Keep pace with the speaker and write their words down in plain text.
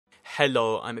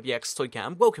Hello, I'm Toycat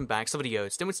and welcome back to the video.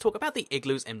 Today we're to talk about the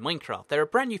igloos in Minecraft. They're a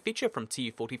brand new feature from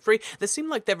TU43. They seem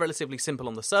like they're relatively simple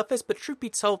on the surface, but truth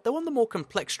be told, they're one of the more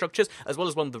complex structures, as well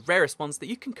as one of the rarest ones that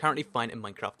you can currently find in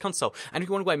Minecraft console. And if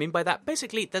you wonder what I mean by that,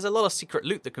 basically there's a lot of secret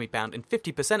loot that can be found in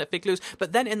 50% of igloos,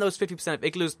 but then in those 50% of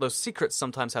igloos, those secrets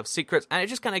sometimes have secrets, and it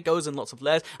just kind of goes in lots of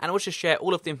layers, and I want to share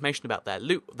all of the information about their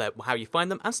loot, how you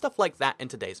find them, and stuff like that in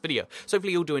today's video. So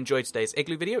hopefully you'll do enjoy today's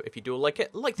igloo video. If you do like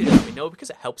it, like to let me know because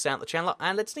it helps out the channel,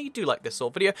 and let's know you do like this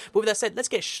sort of video. But with that said, let's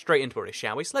get straight into it,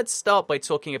 shall we? So let's start by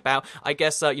talking about, I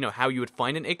guess, how you would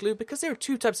find an igloo, because there are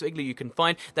two types of igloo you can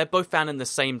find. They're both found in the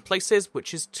same places,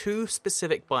 which is two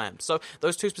specific biomes. So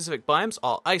those two specific biomes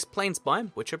are Ice Plains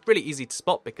biome, which are really easy to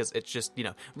spot because it's just,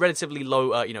 relatively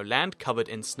low, land covered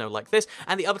in snow like this.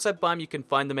 And the other type of biome you can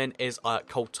find them in is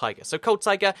Cold Taiga. So Cold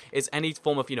Taiga is any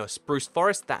form of, spruce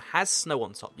forest that has snow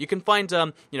on top. You can find,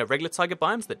 regular taiga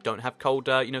biomes that don't have cold,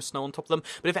 snow on top of them.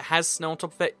 But if it has snow on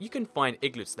top of it, you can find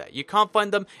igloos there. You can't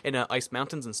find them in ice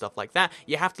mountains and stuff like that.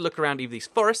 You have to look around either these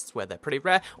forests where they're pretty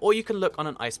rare, or you can look on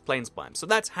an Ice Plains biome. So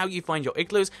that's how you find your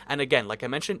igloos. And again, like I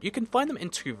mentioned, you can find them in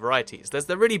two varieties. There's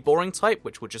the really boring type,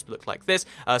 which will just look like this.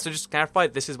 So just to clarify,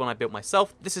 this is one I built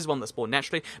myself. This is one that's spawned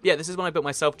naturally. But yeah, this is one I built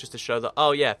myself just to show that,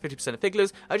 50% of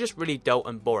igloos are just really dull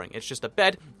and boring. It's just a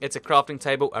bed, it's a crafting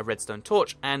table, a redstone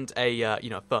torch, and a,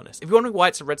 furnace. If you're wondering why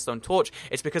it's a redstone torch,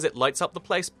 it's because it lights up the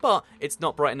place, but it's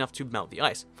not bright enough to melt the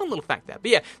ice. Fun little fact there.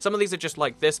 But yeah, some of these are just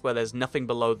like this, where there's nothing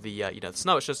below the, the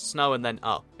snow. It's just snow, and then,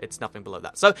 it's nothing below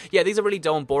that. So yeah, these are really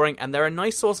dull and boring, and they're a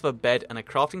nice source of a bed and a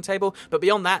crafting table, but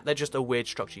beyond that, they're just a weird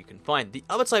structure you can find. The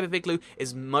other type of igloo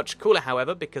is much cooler,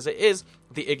 however, because it is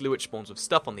the igloo which spawns with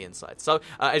stuff on the inside. So,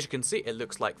 as you can see, it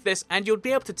looks like this, and you'll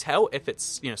be able to tell if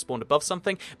it's, spawned above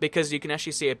something, because you can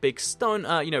actually see a big stone,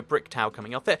 brick tower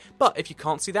coming off it. But if you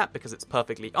can't see that because it's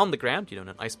perfectly on the ground, in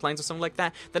an Ice Plains or something like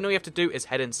that, then all you have to do is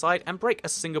head inside and break a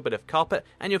single bit of carpet,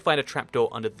 and you'll find a trapdoor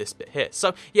under this bit here.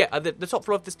 So yeah, the top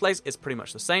floor of this place is pretty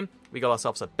much the same. We got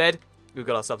ourselves a bed. We've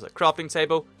got ourselves a crafting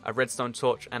table, a redstone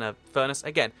torch, and a furnace.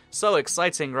 Again, so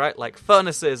exciting, right? Like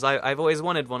furnaces, I've always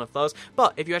wanted one of those.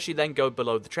 But if you actually then go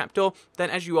below the trapdoor, then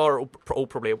as you are all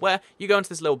probably aware, you go into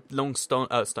this little long stone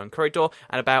corridor,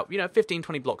 and about, 15,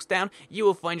 20 blocks down, you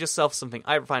will find yourself something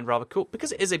I find rather cool,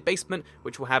 because it is a basement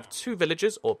which will have two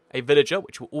villagers, or a villager,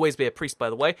 which will always be a priest, by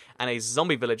the way, and a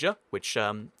zombie villager, which,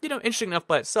 interesting enough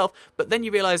by itself. But then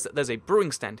you realize that there's a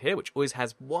brewing stand here, which always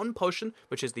has one potion,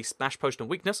 which is the Splash Potion of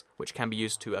Weakness, which can be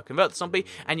used to convert the zombie,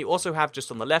 and you also have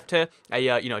just on the left here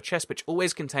a chest which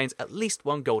always contains at least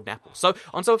one golden apple. So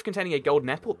on top of containing a golden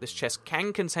apple, this chest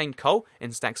can contain coal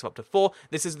in stacks of up to 4.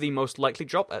 This is the most likely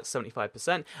drop at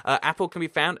 75%. Apple can be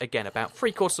found again about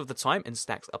 3/4 of the time in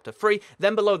stacks up to 3.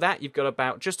 Then below that, you've got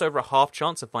about just over a half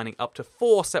chance of finding up to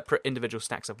 4 separate individual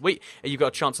stacks of wheat. You've got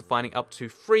a chance of finding up to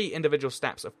 3 individual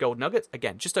stacks of gold nuggets.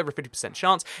 Again, just over a 50%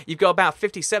 chance. You've got about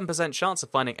 57% chance of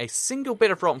finding a single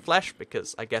bit of rotten flesh,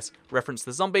 because I guess reference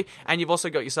the zombie, and you've also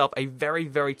got yourself a very,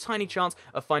 very tiny chance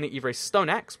of finding either a stone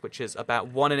axe, which is about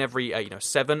 1 in every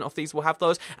 7 of these will have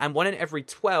those, and 1 in every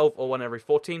 12 or 1 in every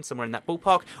 14, somewhere in that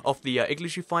ballpark of the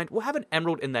igloos you find will have an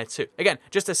emerald in there too. Again,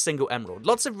 just a single emerald.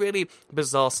 Lots of really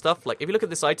bizarre stuff. Like if you look at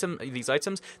these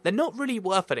items, they're not really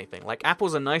worth anything. Like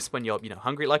apples are nice when you're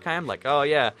hungry like I am, like, oh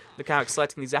yeah, look how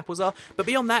exciting these apples are. But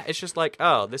beyond that, it's just like,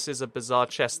 oh, this is a bizarre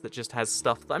chest that just has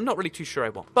stuff that I'm not really too sure I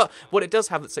want. But what it does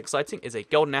have that's exciting is a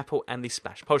golden apple and the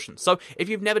Splash Potion. So if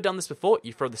you've never done this before,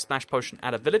 you throw the Splash Potion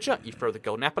at a villager, you throw the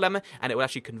golden apple at him, and it will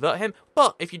actually convert him.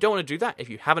 But if you don't want to do that, if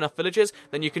you have enough villagers,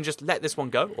 then you can just let this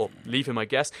one go, or leave him, I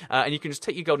guess, and you can just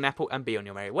take your golden apple and be on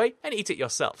your merry way and eat it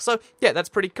yourself. So yeah, that's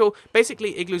pretty cool.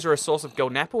 Basically, igloos are a source of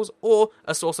golden apples or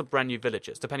a source of brand new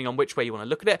villagers, depending on which way you want to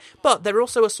look at it. But they're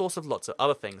also a source of lots of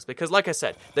other things, because like I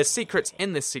said, there's secrets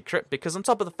in this secret, because on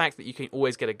top of the fact that you can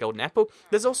always get a golden apple,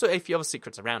 there's also a few other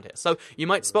secrets around here. So you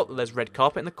might spot that there's red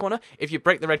carpet in the corner. If you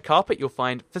break the red carpet, you'll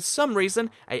find, for some reason,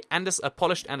 a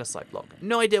polished andesite block.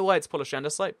 No idea why it's polished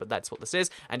andesite, but that's what this is.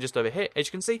 And just over here, as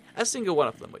you can see, a single one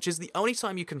of them, which is the only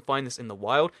time you can find this in the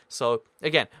wild. So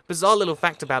again, bizarre little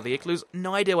fact about the igloos.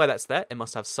 No idea why that's there. It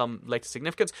must have some later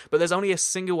significance, but there's only a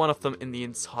single one of them in the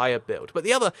entire build. But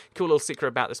the other cool little secret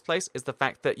about this place is the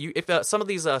fact that if some of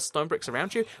these stone bricks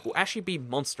around you will actually be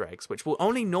monster eggs, which will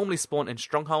only normally spawn in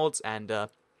strongholds, and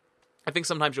I think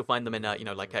sometimes you'll find them in,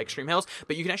 like extreme hills,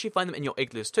 but you can actually find them in your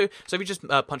igloos too. So if you just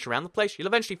punch around the place, you'll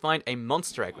eventually find a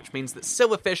monster egg, which means that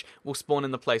silverfish will spawn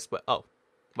in the place where,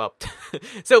 well,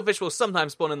 silverfish will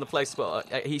sometimes spawn in the place where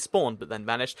he spawned but then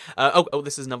vanished. Oh,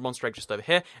 this is another monster egg just over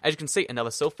here. As you can see, another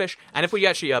silverfish. And if we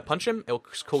actually punch him, it'll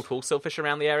call to all silverfish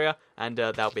around the area, and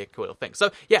that'll be a cool little thing.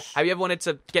 So, yeah, have you ever wanted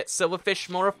to get silverfish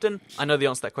more often? I know the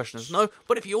answer to that question is no,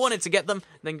 but if you wanted to get them,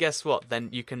 then guess what? Then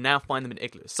you can now find them in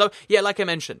igloos. So, yeah, like I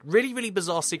mentioned, really, really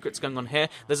bizarre secrets going on here.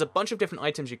 There's a bunch of different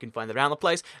items you can find around the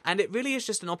place, and it really is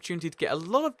just an opportunity to get a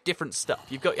lot of different stuff.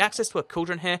 You've got access to a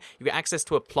cauldron here, you've got access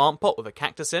to a plant pot with a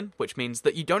cactus in, which means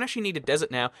that you don't actually need a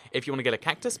desert now if you want to get a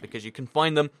cactus, because you can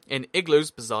find them in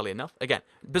igloos, bizarrely enough. Again,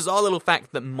 bizarre little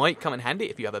fact that might come in handy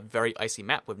if you have a very icy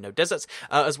map with no deserts.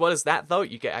 As well as that, though,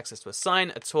 you get access to a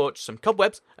sign, a torch, some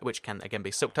cobwebs, which can, again,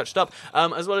 be silk touched up,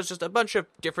 as well as just a bunch of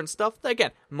different stuff that,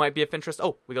 again, might be of interest.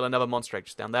 Oh, we got another monster egg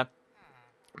just down there.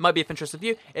 Might be of interest of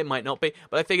you, it might not be,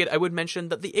 but I figured I would mention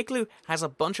that the igloo has a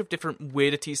bunch of different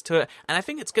weirdities to it, and I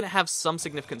think it's going to have some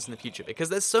significance in the future, because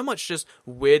there's so much just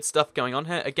weird stuff going on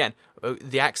here. Again,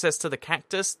 the access to the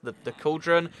cactus, the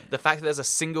cauldron, the fact that there's a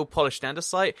single polished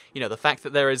andesite, the fact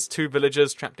that there is 2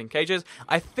 villagers trapped in cages.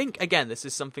 I think, again, this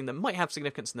is something that might have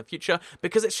significance in the future,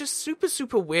 because it's just super,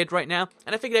 super weird right now,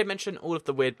 and I figured I'd mention all of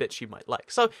the weird bits you might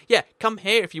like. So, yeah, come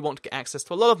here if you want to get access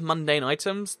to a lot of mundane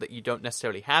items that you don't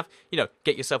necessarily have.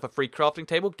 Get yourself a free crafting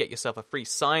table, get yourself a free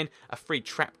sign, a free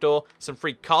trapdoor, some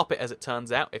free carpet as it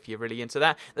turns out, if you're really into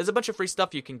that. There's a bunch of free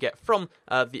stuff you can get from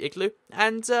the igloo,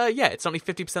 and yeah, it's only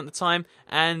 50% of the time,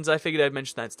 and I figured I'd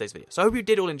mention that in today's video. So I hope you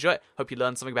did all enjoy it, hope you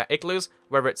learned something about igloos,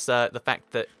 whether it's the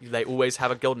fact that they always have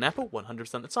a golden apple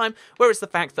 100% of the time, whether it's the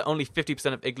fact that only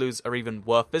 50% of igloos are even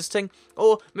worth visiting,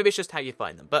 or maybe it's just how you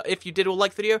find them. But if you did all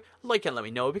like the video, like and let me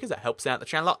know, because that helps out the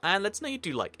channel a lot, and let us know you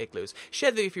do like igloos.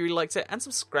 Share the video if you really liked it, and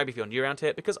subscribe if you're new around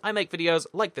here, because I make videos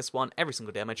like this one every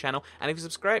single day on my channel, and if you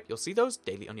subscribe, you'll see those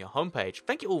daily on your homepage.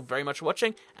 Thank you all very much for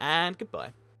watching, and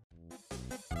goodbye.